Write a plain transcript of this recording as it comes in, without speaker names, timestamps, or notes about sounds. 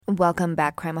Welcome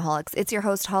back, Crimeaholics. It's your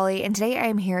host, Holly, and today I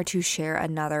am here to share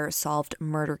another solved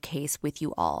murder case with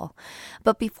you all.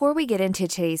 But before we get into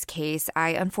today's case,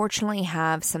 I unfortunately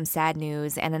have some sad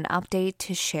news and an update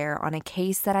to share on a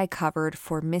case that I covered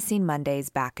for Missing Mondays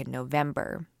back in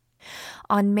November.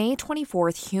 On May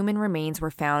 24th, human remains were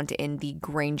found in the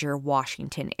Granger,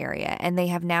 Washington area, and they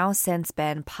have now since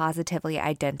been positively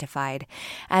identified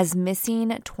as missing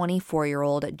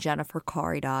 24-year-old Jennifer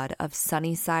Caridad of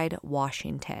Sunnyside,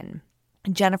 Washington.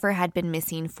 Jennifer had been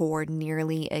missing for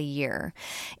nearly a year,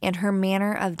 and her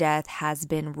manner of death has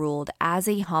been ruled as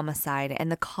a homicide,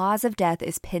 and the cause of death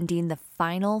is pending the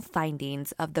final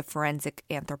findings of the forensic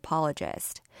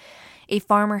anthropologist. A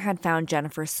farmer had found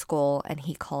Jennifer's skull, and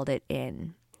he called it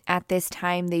in. At this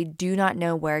time, they do not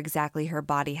know where exactly her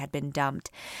body had been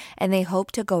dumped, and they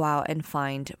hope to go out and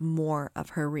find more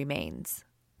of her remains.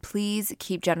 Please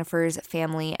keep Jennifer's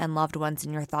family and loved ones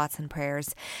in your thoughts and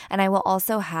prayers, and I will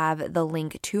also have the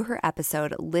link to her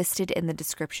episode listed in the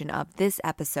description of this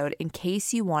episode in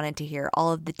case you wanted to hear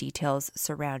all of the details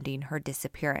surrounding her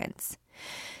disappearance.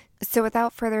 So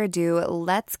without further ado,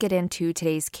 let's get into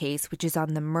today's case, which is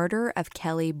on the murder of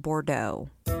Kelly Bordeaux.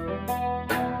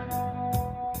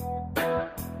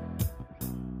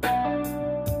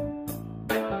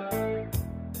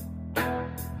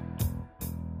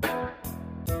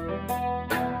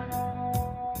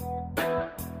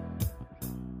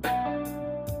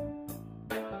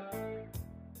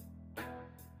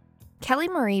 Kelly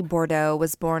Marie Bordeaux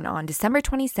was born on December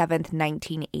 27,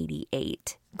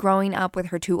 1988. Growing up with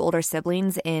her two older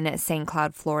siblings in St.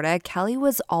 Cloud, Florida, Kelly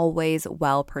was always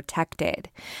well protected.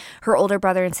 Her older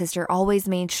brother and sister always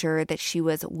made sure that she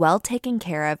was well taken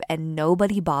care of and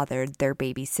nobody bothered their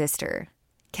baby sister.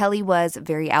 Kelly was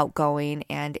very outgoing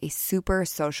and a super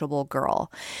sociable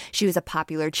girl. She was a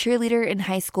popular cheerleader in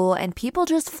high school, and people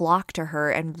just flocked to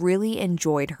her and really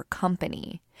enjoyed her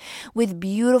company. With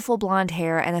beautiful blonde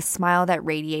hair and a smile that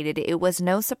radiated, it was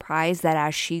no surprise that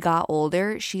as she got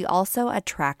older, she also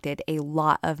attracted a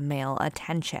lot of male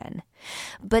attention.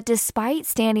 But despite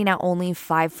standing at only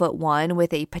 5'1"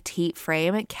 with a petite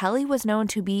frame, Kelly was known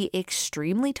to be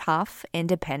extremely tough,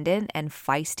 independent, and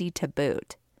feisty to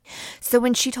boot. So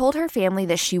when she told her family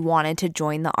that she wanted to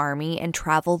join the army and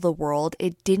travel the world,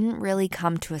 it didn't really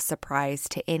come to a surprise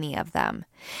to any of them.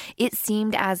 It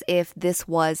seemed as if this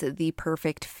was the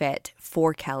perfect fit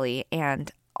for Kelly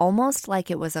and almost like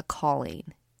it was a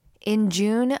calling. In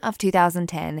June of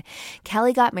 2010,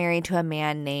 Kelly got married to a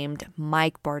man named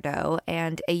Mike Bordeaux,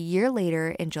 and a year later,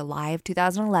 in July of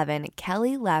 2011,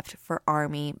 Kelly left for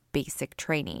Army basic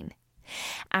training.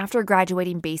 After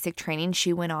graduating basic training,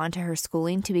 she went on to her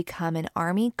schooling to become an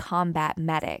Army combat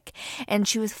medic, and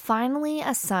she was finally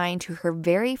assigned to her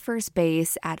very first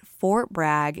base at Fort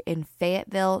Bragg in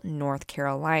Fayetteville, North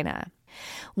Carolina.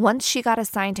 Once she got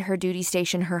assigned to her duty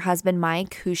station, her husband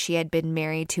Mike, who she had been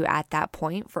married to at that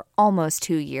point for almost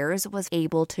 2 years, was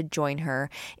able to join her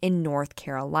in North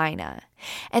Carolina.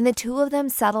 And the two of them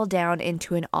settled down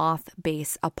into an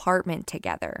off-base apartment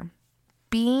together.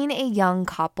 Being a young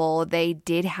couple, they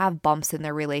did have bumps in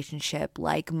their relationship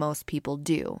like most people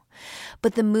do.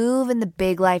 But the move and the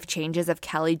big life changes of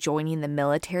Kelly joining the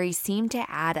military seemed to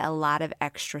add a lot of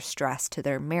extra stress to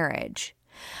their marriage.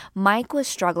 Mike was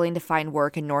struggling to find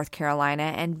work in North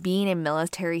Carolina, and being a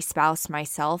military spouse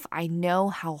myself, I know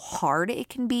how hard it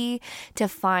can be to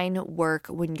find work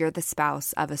when you're the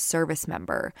spouse of a service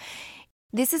member.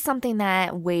 This is something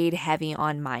that weighed heavy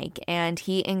on Mike, and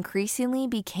he increasingly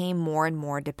became more and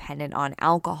more dependent on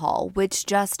alcohol, which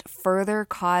just further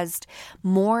caused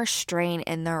more strain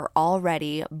in their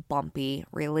already bumpy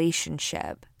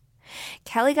relationship.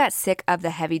 Kelly got sick of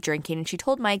the heavy drinking, and she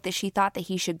told Mike that she thought that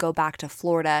he should go back to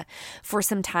Florida for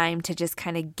some time to just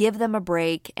kind of give them a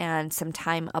break and some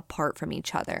time apart from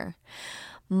each other.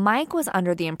 Mike was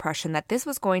under the impression that this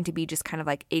was going to be just kind of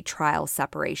like a trial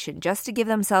separation, just to give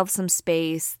themselves some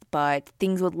space, but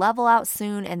things would level out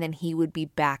soon and then he would be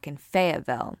back in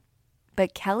Fayetteville.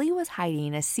 But Kelly was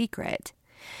hiding a secret.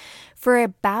 For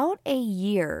about a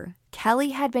year,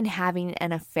 Kelly had been having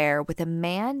an affair with a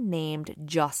man named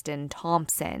Justin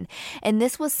Thompson, and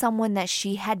this was someone that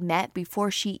she had met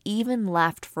before she even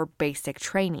left for basic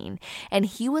training, and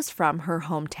he was from her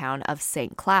hometown of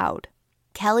St. Cloud.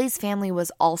 Kelly's family was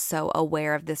also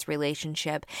aware of this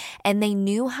relationship, and they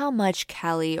knew how much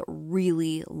Kelly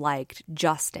really liked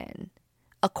Justin.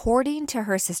 According to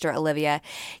her sister Olivia,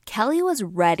 Kelly was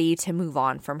ready to move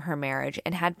on from her marriage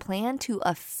and had planned to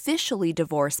officially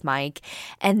divorce Mike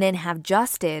and then have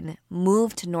Justin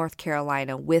move to North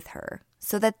Carolina with her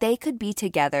so that they could be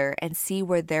together and see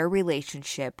where their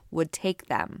relationship would take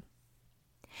them.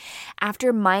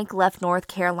 After Mike left North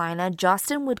Carolina,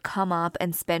 Justin would come up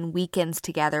and spend weekends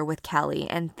together with Kelly,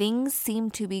 and things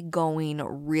seemed to be going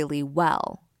really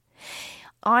well.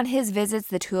 On his visits,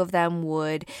 the two of them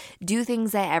would do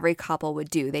things that every couple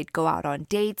would do. They'd go out on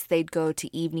dates, they'd go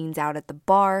to evenings out at the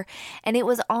bar, and it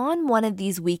was on one of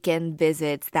these weekend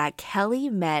visits that Kelly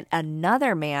met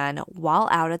another man while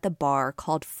out at the bar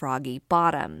called Froggy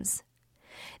Bottoms.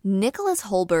 Nicholas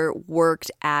Holbert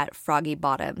worked at Froggy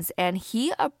Bottoms, and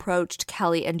he approached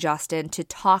Kelly and Justin to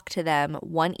talk to them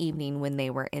one evening when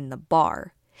they were in the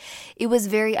bar. It was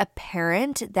very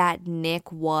apparent that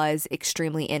Nick was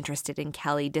extremely interested in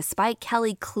Kelly, despite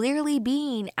Kelly clearly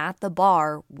being at the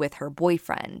bar with her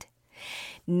boyfriend.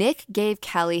 Nick gave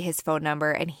Kelly his phone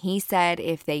number, and he said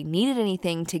if they needed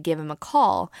anything to give him a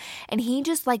call, and he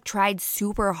just tried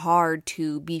super hard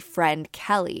to befriend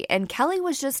Kelly, and Kelly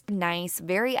was just nice,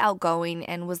 very outgoing,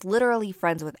 and was literally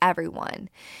friends with everyone.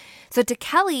 So to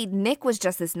Kelly, Nick was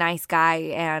just this nice guy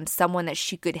and someone that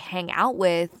she could hang out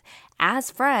with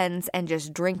as friends and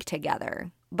just drink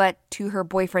together. But to her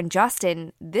boyfriend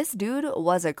Justin, this dude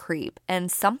was a creep, and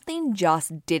something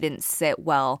just didn't sit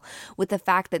well with the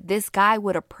fact that this guy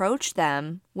would approach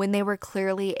them when they were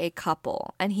clearly a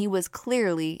couple, and he was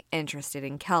clearly interested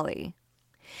in Kelly.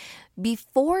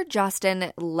 Before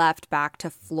Justin left back to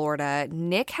Florida,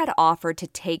 Nick had offered to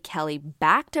take Kelly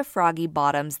back to Froggy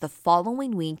Bottoms the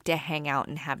following week to hang out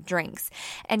and have drinks.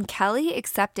 And Kelly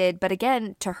accepted, but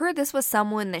again, to her, this was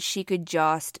someone that she could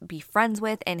just be friends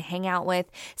with and hang out with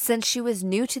since she was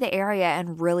new to the area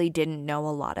and really didn't know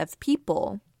a lot of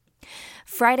people.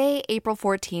 Friday, April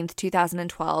 14th,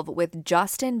 2012, with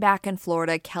Justin back in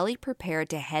Florida, Kelly prepared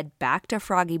to head back to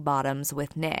Froggy Bottoms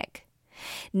with Nick.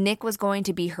 Nick was going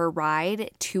to be her ride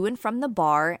to and from the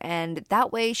bar, and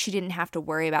that way she didn't have to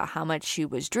worry about how much she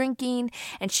was drinking,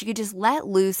 and she could just let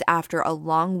loose after a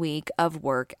long week of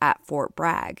work at Fort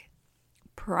Bragg.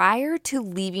 Prior to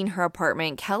leaving her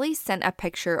apartment, Kelly sent a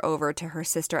picture over to her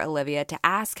sister Olivia to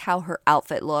ask how her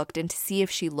outfit looked and to see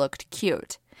if she looked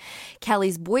cute.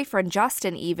 Kelly's boyfriend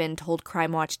Justin even told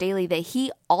Crime Watch Daily that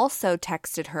he also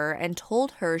texted her and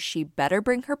told her she better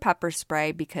bring her pepper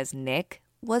spray because Nick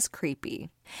was creepy.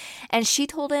 And she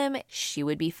told him she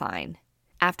would be fine.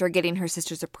 After getting her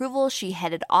sister's approval, she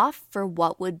headed off for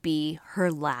what would be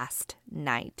her last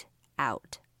night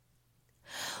out.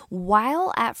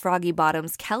 While at Froggy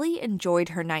Bottoms, Kelly enjoyed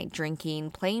her night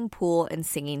drinking, playing pool, and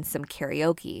singing some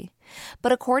karaoke.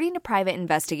 But according to private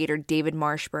investigator David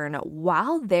Marshburn,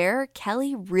 while there,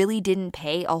 Kelly really didn't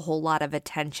pay a whole lot of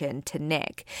attention to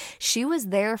Nick. She was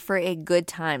there for a good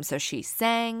time, so she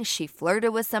sang, she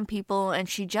flirted with some people, and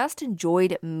she just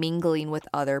enjoyed mingling with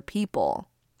other people.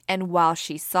 And while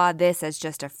she saw this as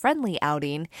just a friendly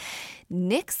outing,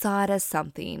 Nick saw it as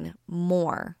something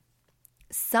more.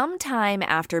 Sometime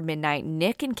after midnight,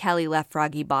 Nick and Kelly left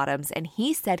Froggy Bottoms, and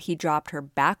he said he dropped her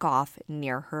back off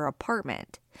near her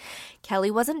apartment.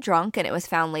 Kelly wasn't drunk, and it was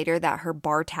found later that her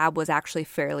bar tab was actually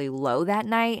fairly low that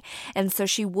night, and so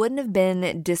she wouldn't have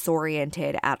been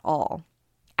disoriented at all.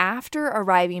 After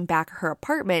arriving back at her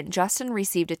apartment, Justin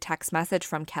received a text message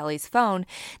from Kelly's phone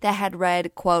that had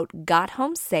read, quote, "Got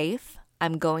home safe.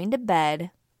 I'm going to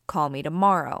bed. Call me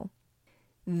tomorrow."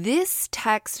 This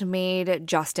text made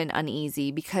Justin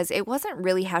uneasy because it wasn't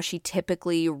really how she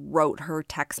typically wrote her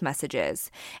text messages.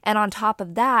 And on top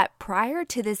of that, prior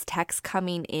to this text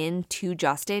coming in to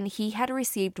Justin, he had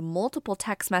received multiple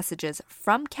text messages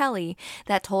from Kelly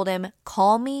that told him,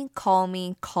 "Call me, call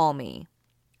me, call me."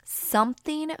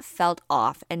 Something felt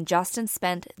off, and Justin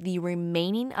spent the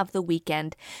remaining of the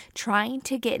weekend trying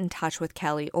to get in touch with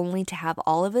Kelly, only to have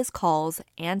all of his calls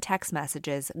and text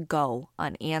messages go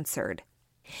unanswered.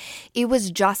 It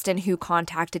was Justin who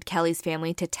contacted Kelly's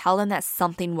family to tell them that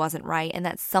something wasn't right and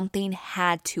that something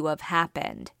had to have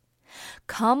happened.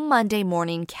 Come Monday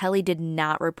morning, Kelly did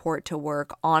not report to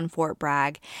work on Fort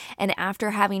Bragg, and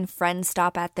after having friends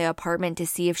stop at the apartment to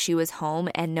see if she was home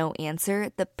and no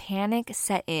answer, the panic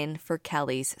set in for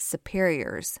Kelly's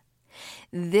superiors.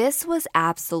 This was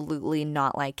absolutely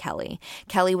not like Kelly.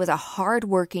 Kelly was a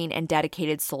hardworking and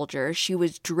dedicated soldier. She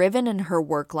was driven in her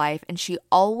work life, and she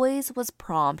always was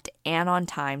prompt and on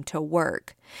time to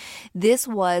work. This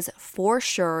was, for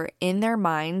sure, in their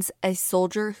minds, a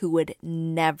soldier who would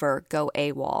never go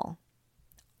AWOL.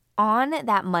 On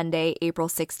that Monday, April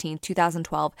 16,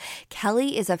 2012,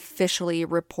 Kelly is officially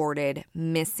reported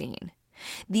missing.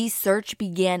 The search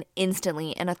began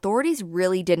instantly, and authorities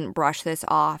really didn't brush this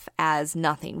off as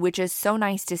nothing, which is so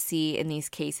nice to see in these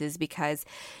cases because,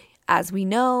 as we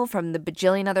know from the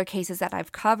bajillion other cases that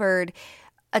I've covered,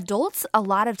 Adults a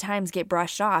lot of times get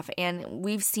brushed off, and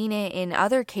we've seen it in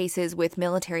other cases with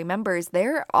military members.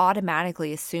 They're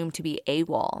automatically assumed to be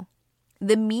AWOL.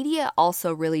 The media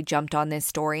also really jumped on this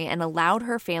story and allowed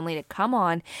her family to come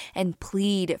on and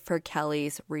plead for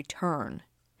Kelly's return.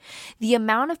 The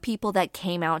amount of people that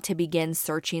came out to begin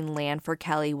searching land for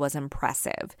Kelly was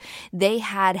impressive. They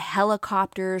had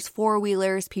helicopters,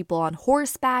 four-wheelers, people on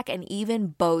horseback, and even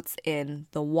boats in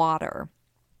the water.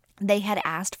 They had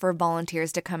asked for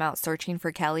volunteers to come out searching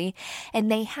for Kelly,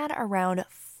 and they had around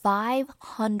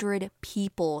 500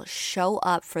 people show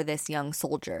up for this young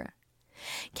soldier.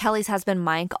 Kelly's husband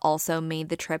Mike also made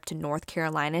the trip to North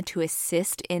Carolina to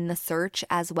assist in the search,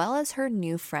 as well as her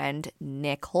new friend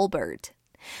Nick Holbert.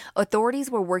 Authorities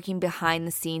were working behind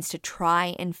the scenes to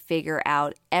try and figure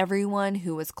out everyone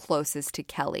who was closest to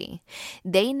Kelly.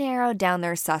 They narrowed down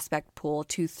their suspect pool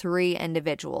to 3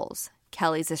 individuals: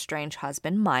 Kelly's estranged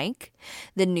husband Mike,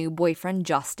 the new boyfriend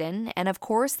Justin, and of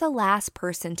course the last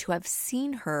person to have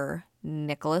seen her,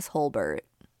 Nicholas Holbert.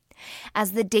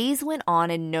 As the days went on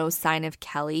and no sign of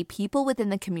Kelly, people within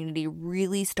the community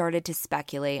really started to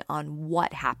speculate on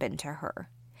what happened to her.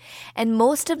 And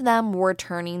most of them were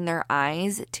turning their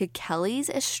eyes to Kelly's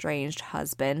estranged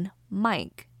husband,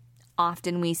 Mike.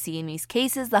 Often we see in these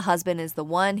cases the husband is the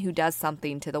one who does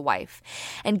something to the wife.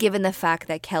 And given the fact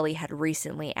that Kelly had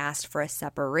recently asked for a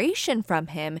separation from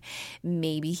him,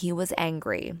 maybe he was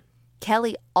angry.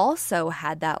 Kelly also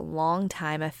had that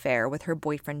long-time affair with her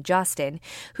boyfriend Justin,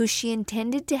 who she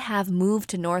intended to have moved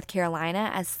to North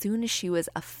Carolina as soon as she was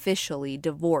officially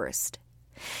divorced.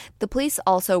 The police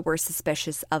also were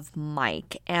suspicious of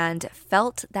Mike and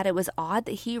felt that it was odd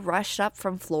that he rushed up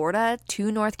from Florida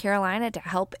to North Carolina to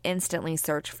help instantly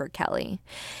search for Kelly.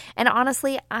 And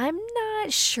honestly, I'm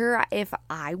not sure if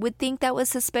I would think that was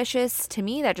suspicious. To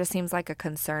me, that just seems like a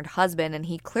concerned husband, and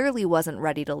he clearly wasn't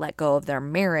ready to let go of their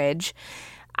marriage.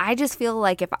 I just feel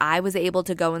like if I was able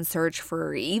to go and search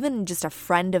for even just a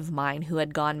friend of mine who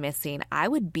had gone missing, I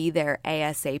would be there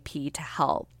ASAP to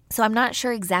help. So I'm not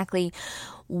sure exactly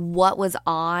what was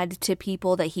odd to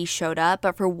people that he showed up,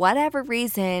 but for whatever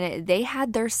reason, they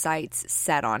had their sights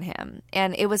set on him.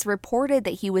 And it was reported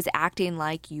that he was acting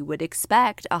like you would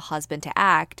expect a husband to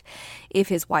act if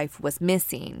his wife was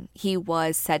missing. He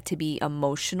was said to be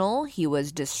emotional, he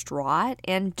was distraught,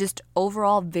 and just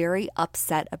overall very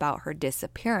upset about her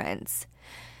disappearance.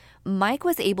 Mike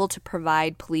was able to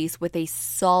provide police with a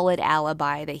solid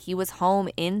alibi that he was home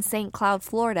in St. Cloud,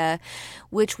 Florida,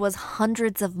 which was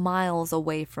hundreds of miles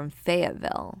away from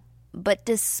Fayetteville. But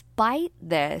despite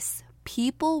this,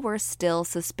 people were still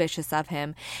suspicious of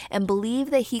him and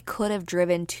believed that he could have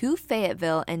driven to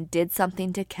Fayetteville and did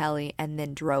something to Kelly and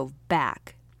then drove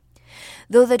back.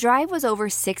 Though the drive was over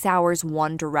 6 hours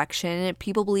one direction,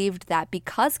 people believed that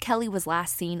because Kelly was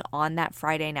last seen on that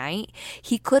Friday night,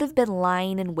 he could have been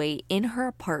lying in wait in her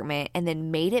apartment and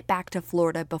then made it back to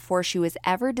Florida before she was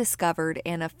ever discovered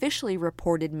and officially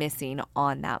reported missing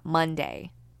on that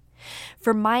Monday.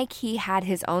 For Mike, he had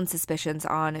his own suspicions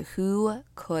on who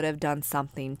could have done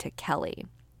something to Kelly.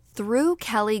 Through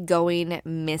Kelly going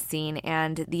missing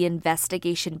and the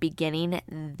investigation beginning,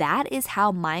 that is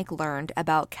how Mike learned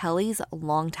about Kelly's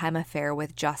longtime affair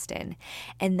with Justin,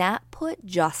 and that put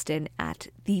Justin at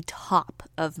the top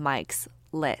of Mike's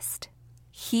list.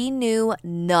 He knew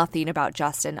nothing about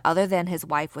Justin other than his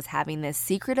wife was having this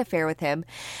secret affair with him,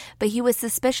 but he was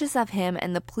suspicious of him,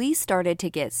 and the police started to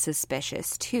get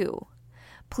suspicious too.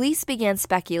 Police began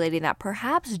speculating that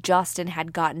perhaps Justin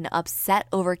had gotten upset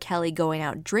over Kelly going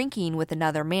out drinking with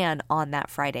another man on that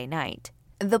Friday night.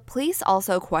 The police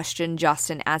also questioned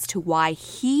Justin as to why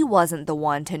he wasn't the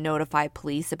one to notify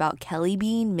police about Kelly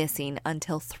being missing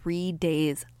until 3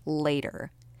 days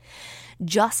later.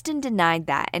 Justin denied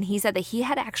that, and he said that he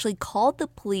had actually called the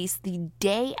police the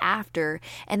day after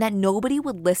and that nobody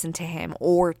would listen to him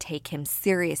or take him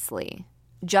seriously.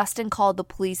 Justin called the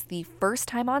police the first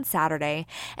time on Saturday,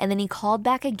 and then he called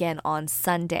back again on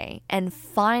Sunday. And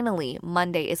finally,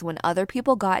 Monday is when other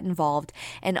people got involved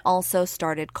and also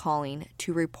started calling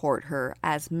to report her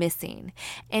as missing.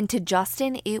 And to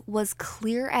Justin, it was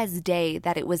clear as day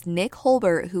that it was Nick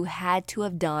Holbert who had to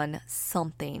have done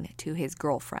something to his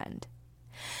girlfriend.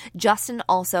 Justin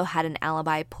also had an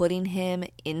alibi putting him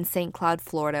in St. Cloud,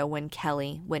 Florida when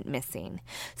Kelly went missing.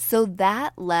 So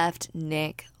that left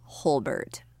Nick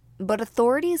Holbert. But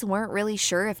authorities weren't really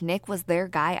sure if Nick was their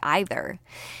guy either.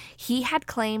 He had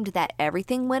claimed that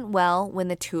everything went well when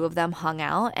the two of them hung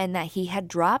out and that he had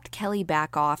dropped Kelly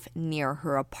back off near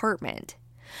her apartment.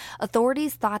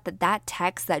 Authorities thought that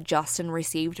text that Justin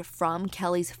received from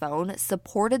Kelly's phone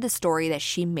supported the story that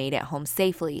she made it home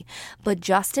safely, but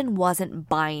Justin wasn't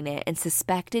buying it and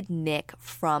suspected Nick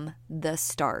from the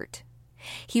start.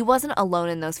 He wasn't alone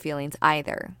in those feelings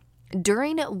either.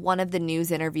 During one of the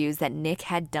news interviews that Nick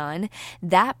had done,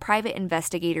 that private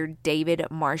investigator David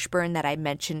Marshburn that I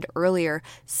mentioned earlier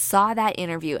saw that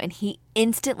interview, and he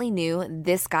instantly knew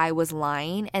this guy was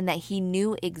lying and that he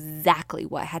knew exactly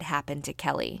what had happened to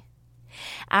Kelly.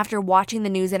 After watching the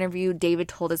news interview, David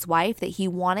told his wife that he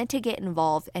wanted to get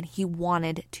involved and he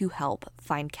wanted to help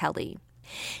find Kelly.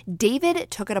 David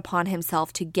took it upon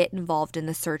himself to get involved in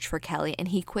the search for Kelly, and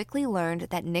he quickly learned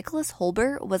that Nicholas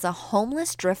Holbert was a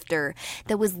homeless drifter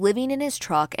that was living in his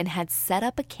truck and had set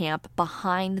up a camp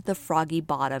behind the Froggy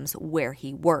Bottoms where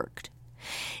he worked.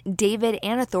 David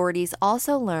and authorities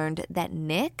also learned that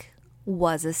Nick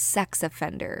was a sex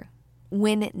offender.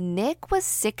 When Nick was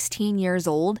 16 years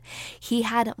old, he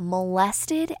had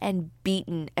molested and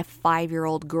beaten a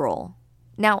 5-year-old girl.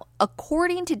 Now,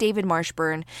 according to David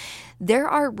Marshburn, there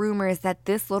are rumors that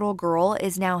this little girl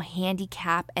is now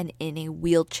handicapped and in a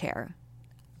wheelchair.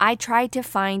 I tried to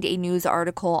find a news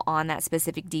article on that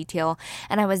specific detail,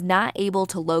 and I was not able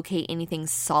to locate anything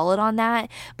solid on that,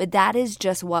 but that is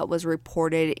just what was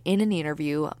reported in an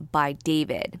interview by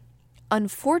David.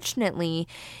 Unfortunately,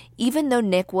 even though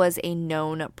Nick was a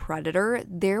known predator,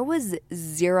 there was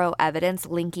zero evidence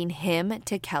linking him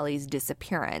to Kelly's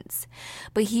disappearance.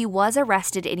 But he was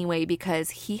arrested anyway because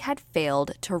he had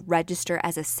failed to register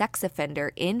as a sex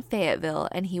offender in Fayetteville,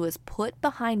 and he was put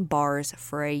behind bars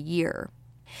for a year.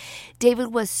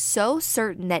 David was so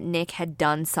certain that Nick had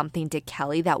done something to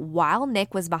Kelly that while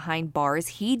Nick was behind bars,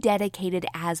 he dedicated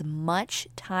as much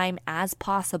time as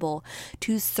possible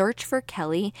to search for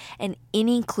Kelly and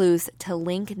any clues to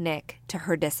link Nick to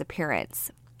her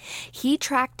disappearance. He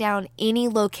tracked down any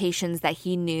locations that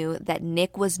he knew that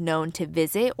Nick was known to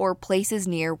visit or places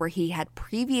near where he had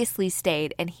previously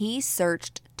stayed, and he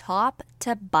searched top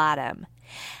to bottom.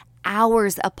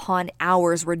 Hours upon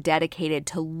hours were dedicated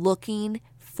to looking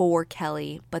for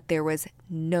Kelly, but there was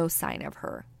no sign of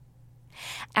her.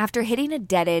 After hitting a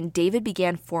dead end, David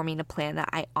began forming a plan that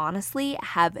I honestly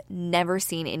have never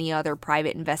seen any other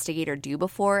private investigator do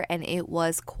before, and it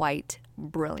was quite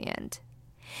brilliant.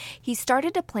 He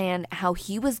started to plan how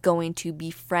he was going to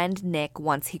befriend Nick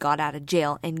once he got out of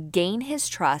jail and gain his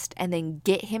trust and then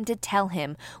get him to tell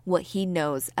him what he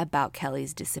knows about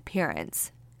Kelly's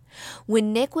disappearance.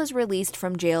 When Nick was released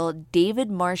from jail, David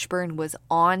Marshburn was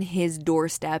on his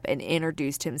doorstep and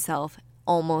introduced himself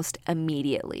almost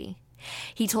immediately.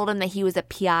 He told him that he was a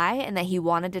PI and that he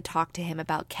wanted to talk to him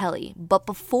about Kelly. But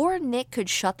before Nick could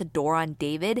shut the door on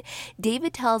David,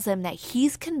 David tells him that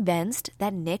he's convinced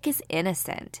that Nick is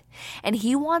innocent. And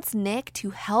he wants Nick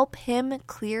to help him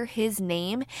clear his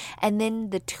name, and then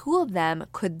the two of them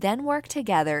could then work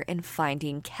together in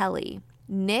finding Kelly.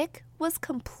 Nick was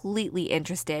completely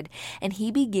interested, and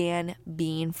he began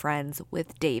being friends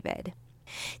with David.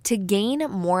 To gain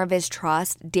more of his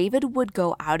trust, David would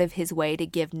go out of his way to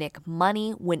give Nick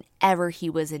money whenever he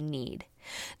was in need.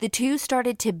 The two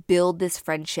started to build this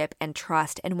friendship and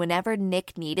trust, and whenever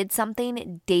Nick needed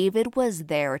something, David was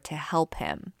there to help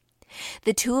him.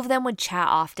 The two of them would chat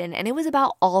often, and it was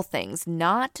about all things,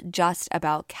 not just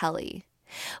about Kelly.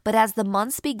 But as the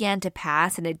months began to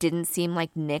pass and it didn't seem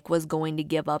like Nick was going to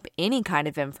give up any kind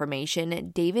of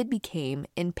information, David became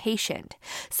impatient.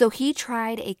 So he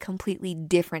tried a completely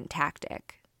different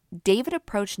tactic. David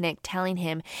approached Nick telling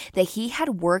him that he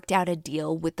had worked out a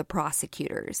deal with the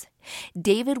prosecutors.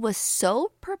 David was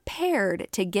so prepared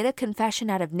to get a confession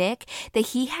out of Nick that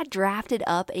he had drafted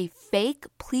up a fake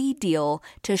plea deal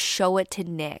to show it to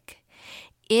Nick.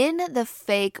 In the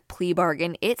fake plea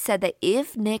bargain, it said that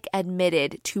if Nick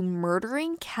admitted to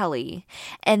murdering Kelly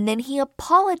and then he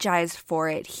apologized for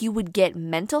it, he would get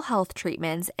mental health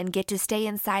treatments and get to stay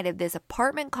inside of this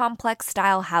apartment complex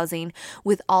style housing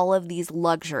with all of these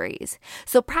luxuries.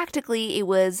 So practically it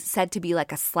was said to be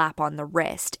like a slap on the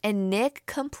wrist, and Nick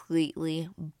completely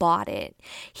bought it.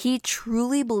 He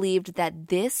truly believed that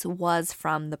this was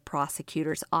from the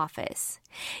prosecutor's office.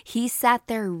 He sat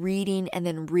there reading and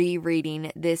then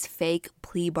rereading this fake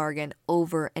plea bargain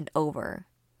over and over.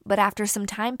 But after some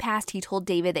time passed, he told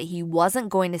David that he wasn't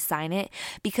going to sign it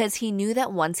because he knew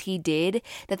that once he did,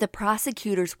 that the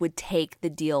prosecutors would take the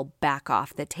deal back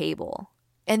off the table.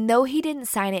 And though he didn't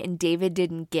sign it and David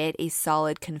didn't get a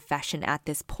solid confession at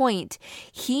this point,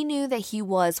 he knew that he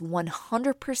was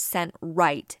 100%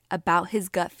 right about his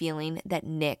gut feeling that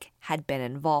Nick had been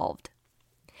involved.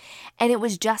 And it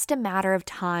was just a matter of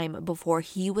time before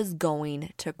he was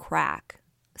going to crack.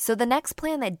 So the next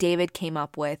plan that David came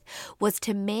up with was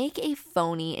to make a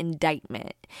phony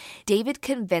indictment. David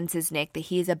convinces Nick that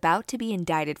he is about to be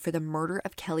indicted for the murder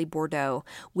of Kelly Bordeaux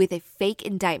with a fake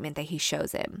indictment that he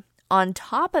shows him. On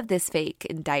top of this fake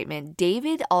indictment,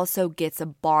 David also gets a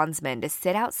bondsman to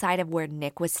sit outside of where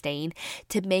Nick was staying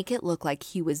to make it look like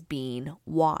he was being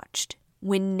watched.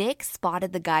 When Nick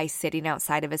spotted the guy sitting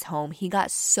outside of his home, he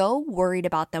got so worried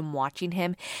about them watching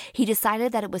him, he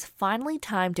decided that it was finally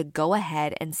time to go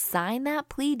ahead and sign that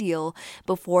plea deal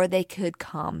before they could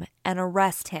come and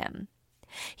arrest him.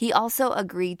 He also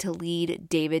agreed to lead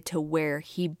David to where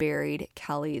he buried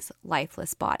Kelly's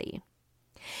lifeless body.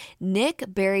 Nick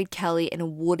buried Kelly in a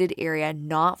wooded area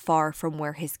not far from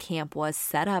where his camp was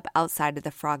set up outside of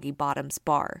the Froggy Bottoms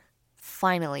bar.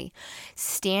 Finally,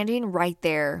 standing right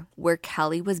there where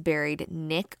Kelly was buried,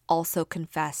 Nick also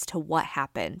confessed to what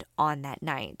happened on that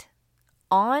night.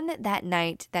 On that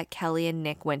night that Kelly and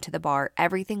Nick went to the bar,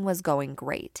 everything was going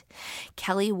great.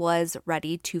 Kelly was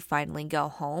ready to finally go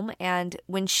home, and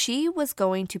when she was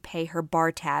going to pay her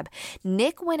bar tab,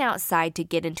 Nick went outside to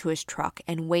get into his truck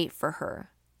and wait for her.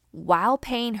 While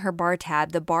paying her bar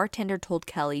tab, the bartender told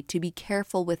Kelly to be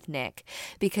careful with Nick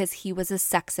because he was a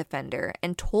sex offender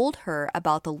and told her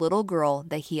about the little girl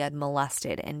that he had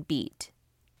molested and beat.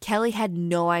 Kelly had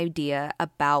no idea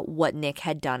about what Nick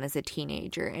had done as a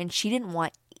teenager, and she didn't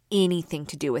want anything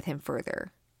to do with him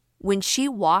further. When she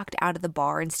walked out of the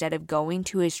bar instead of going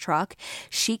to his truck,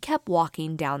 she kept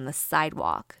walking down the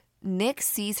sidewalk. Nick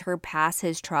sees her pass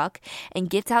his truck and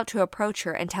gets out to approach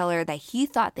her and tell her that he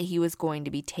thought that he was going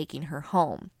to be taking her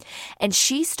home. And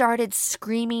she started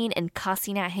screaming and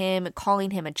cussing at him, calling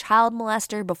him a child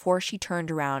molester before she turned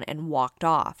around and walked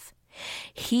off.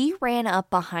 He ran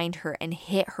up behind her and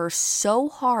hit her so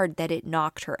hard that it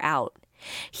knocked her out.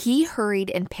 He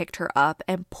hurried and picked her up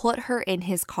and put her in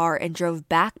his car and drove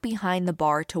back behind the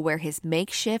bar to where his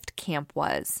makeshift camp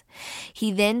was.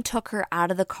 He then took her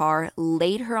out of the car,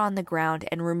 laid her on the ground,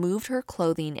 and removed her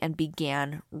clothing and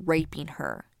began raping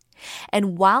her.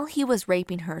 And while he was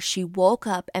raping her, she woke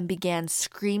up and began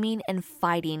screaming and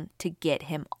fighting to get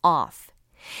him off.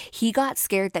 He got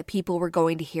scared that people were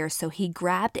going to hear, so he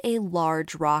grabbed a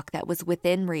large rock that was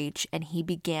within reach and he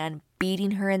began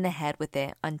beating her in the head with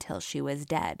it until she was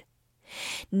dead.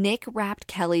 Nick wrapped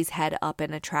Kelly's head up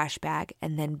in a trash bag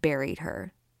and then buried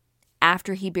her.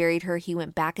 After he buried her, he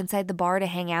went back inside the bar to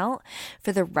hang out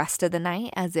for the rest of the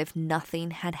night as if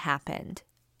nothing had happened.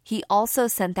 He also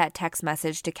sent that text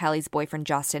message to Kelly's boyfriend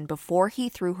Justin before he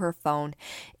threw her phone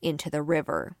into the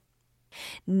river.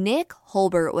 Nick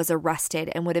Holbert was arrested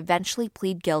and would eventually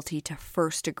plead guilty to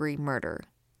first-degree murder.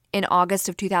 In August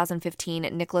of 2015,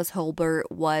 Nicholas Holbert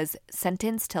was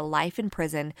sentenced to life in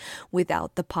prison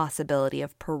without the possibility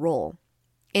of parole.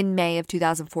 In May of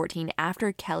 2014,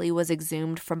 after Kelly was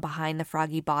exhumed from behind the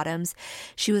Froggy Bottoms,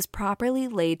 she was properly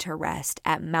laid to rest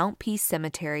at Mount Peace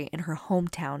Cemetery in her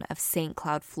hometown of St.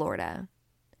 Cloud, Florida.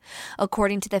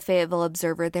 According to the Fayetteville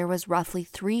Observer, there was roughly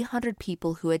 300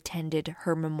 people who attended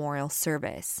her memorial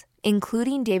service,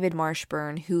 including David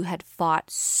Marshburn, who had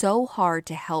fought so hard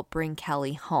to help bring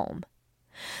Kelly home.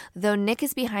 Though Nick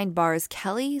is behind bars,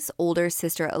 Kelly's older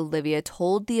sister Olivia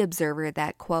told the Observer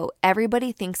that, quote,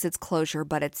 "Everybody thinks it's closure,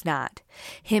 but it's not.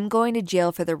 Him going to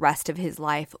jail for the rest of his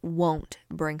life won't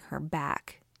bring her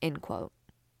back," end quote.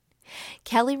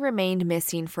 Kelly remained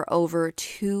missing for over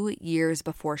 2 years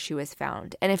before she was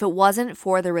found, and if it wasn't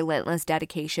for the relentless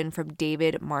dedication from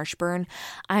David Marshburn,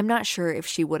 I'm not sure if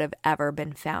she would have ever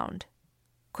been found.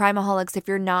 Crimeaholics, if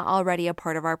you're not already a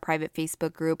part of our private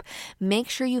Facebook group, make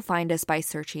sure you find us by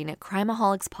searching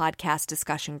Crimeaholics Podcast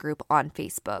Discussion Group on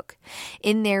Facebook.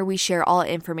 In there, we share all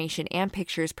information and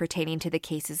pictures pertaining to the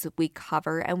cases we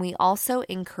cover, and we also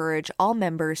encourage all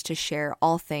members to share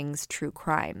all things true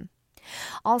crime.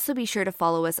 Also, be sure to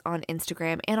follow us on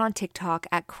Instagram and on TikTok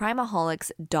at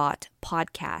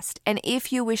crimeaholics.podcast. And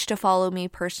if you wish to follow me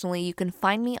personally, you can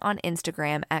find me on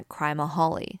Instagram at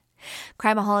crimeaholic.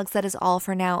 Crimeaholics, that is all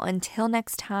for now. Until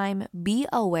next time, be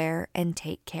aware and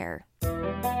take care.